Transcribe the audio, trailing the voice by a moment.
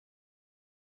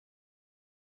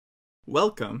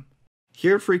Welcome!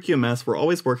 Here at FreeQMS, we're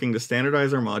always working to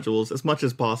standardize our modules as much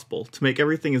as possible to make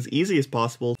everything as easy as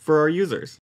possible for our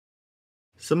users.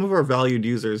 Some of our valued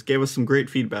users gave us some great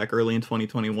feedback early in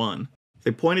 2021.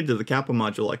 They pointed to the CAPA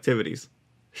module activities,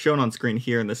 shown on screen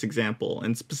here in this example,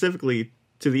 and specifically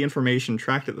to the information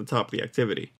tracked at the top of the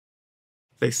activity.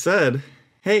 They said,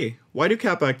 hey, why do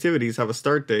CAPA activities have a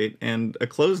start date and a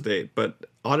close date, but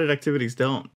audit activities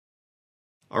don't?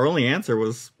 Our only answer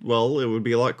was, well, it would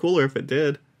be a lot cooler if it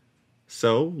did.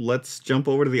 So let's jump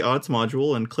over to the Audits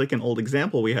module and click an old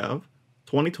example we have,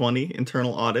 2020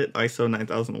 Internal Audit ISO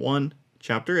 9001,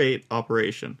 Chapter 8,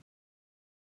 Operation.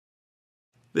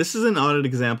 This is an audit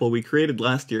example we created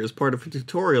last year as part of a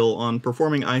tutorial on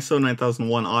performing ISO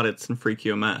 9001 audits in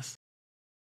FreeQMS.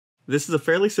 This is a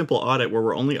fairly simple audit where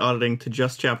we're only auditing to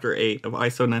just Chapter 8 of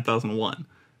ISO 9001.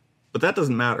 But that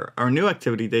doesn't matter. Our new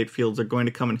activity date fields are going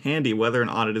to come in handy whether an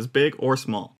audit is big or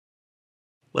small.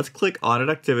 Let's click Audit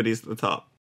Activities at the top.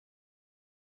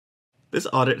 This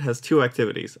audit has two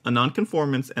activities, a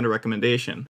nonconformance and a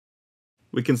recommendation.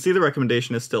 We can see the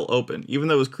recommendation is still open, even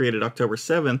though it was created October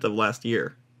 7th of last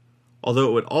year. Although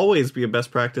it would always be a best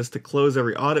practice to close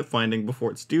every audit finding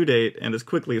before its due date and as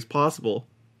quickly as possible,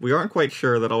 we aren't quite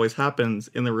sure that always happens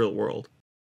in the real world.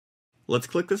 Let's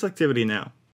click this activity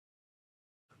now.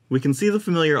 We can see the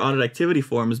familiar audit activity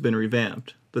form has been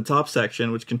revamped. The top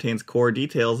section, which contains core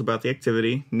details about the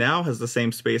activity, now has the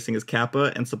same spacing as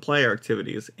CAPA and supplier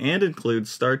activities, and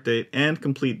includes start date and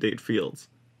complete date fields.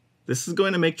 This is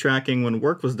going to make tracking when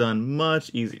work was done much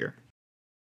easier.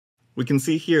 We can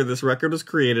see here this record was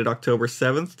created October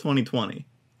 7th, 2020.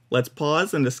 Let's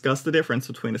pause and discuss the difference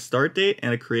between a start date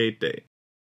and a create date.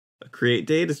 A create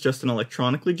date is just an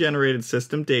electronically generated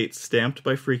system date stamped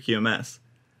by FreeQMS.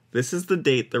 This is the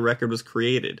date the record was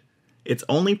created. Its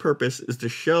only purpose is to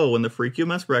show when the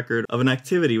FreeQMS record of an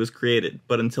activity was created,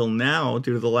 but until now,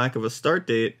 due to the lack of a start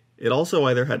date, it also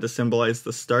either had to symbolize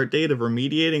the start date of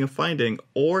remediating a finding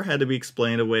or had to be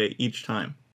explained away each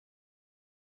time.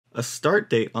 A start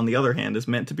date, on the other hand, is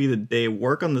meant to be the day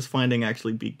work on this finding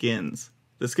actually begins.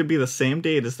 This could be the same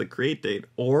date as the create date,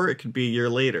 or it could be a year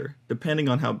later, depending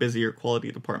on how busy your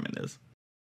quality department is.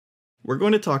 We're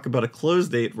going to talk about a close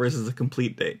date versus a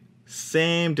complete date.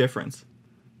 Same difference.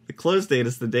 The close date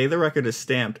is the day the record is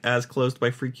stamped as closed by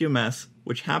FreeQMS,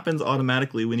 which happens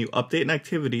automatically when you update an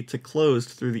activity to closed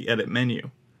through the edit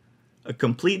menu. A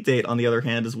complete date, on the other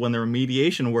hand, is when the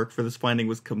remediation work for this finding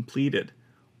was completed,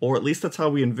 or at least that's how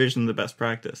we envision the best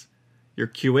practice. Your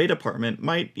QA department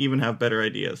might even have better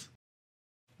ideas.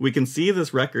 We can see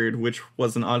this record, which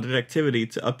was an audit activity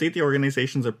to update the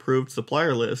organization's approved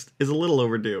supplier list, is a little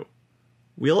overdue.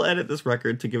 We'll edit this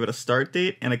record to give it a start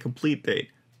date and a complete date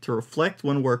to reflect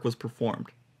when work was performed.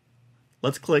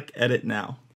 Let's click Edit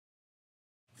Now.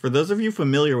 For those of you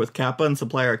familiar with CAPA and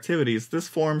supplier activities, this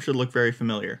form should look very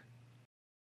familiar.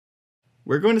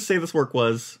 We're going to say this work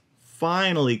was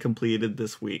finally completed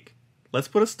this week. Let's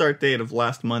put a start date of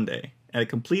last Monday and a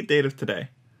complete date of today.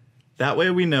 That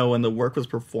way we know when the work was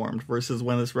performed versus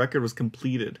when this record was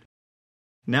completed.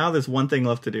 Now there's one thing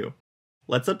left to do.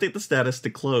 Let's update the status to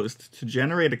closed to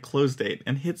generate a close date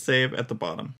and hit save at the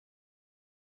bottom.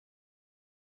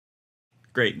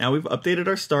 Great, now we've updated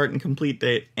our start and complete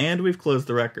date and we've closed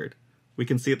the record. We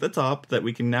can see at the top that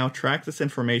we can now track this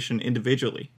information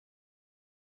individually.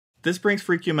 This brings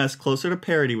FreeQMS closer to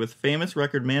parity with famous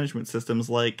record management systems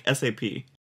like SAP.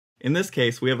 In this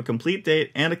case, we have a complete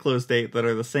date and a close date that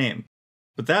are the same,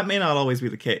 but that may not always be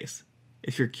the case.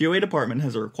 If your QA department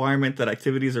has a requirement that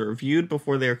activities are reviewed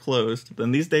before they are closed,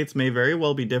 then these dates may very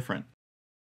well be different.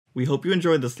 We hope you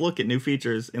enjoyed this look at new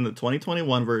features in the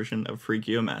 2021 version of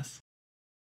FreeQMS.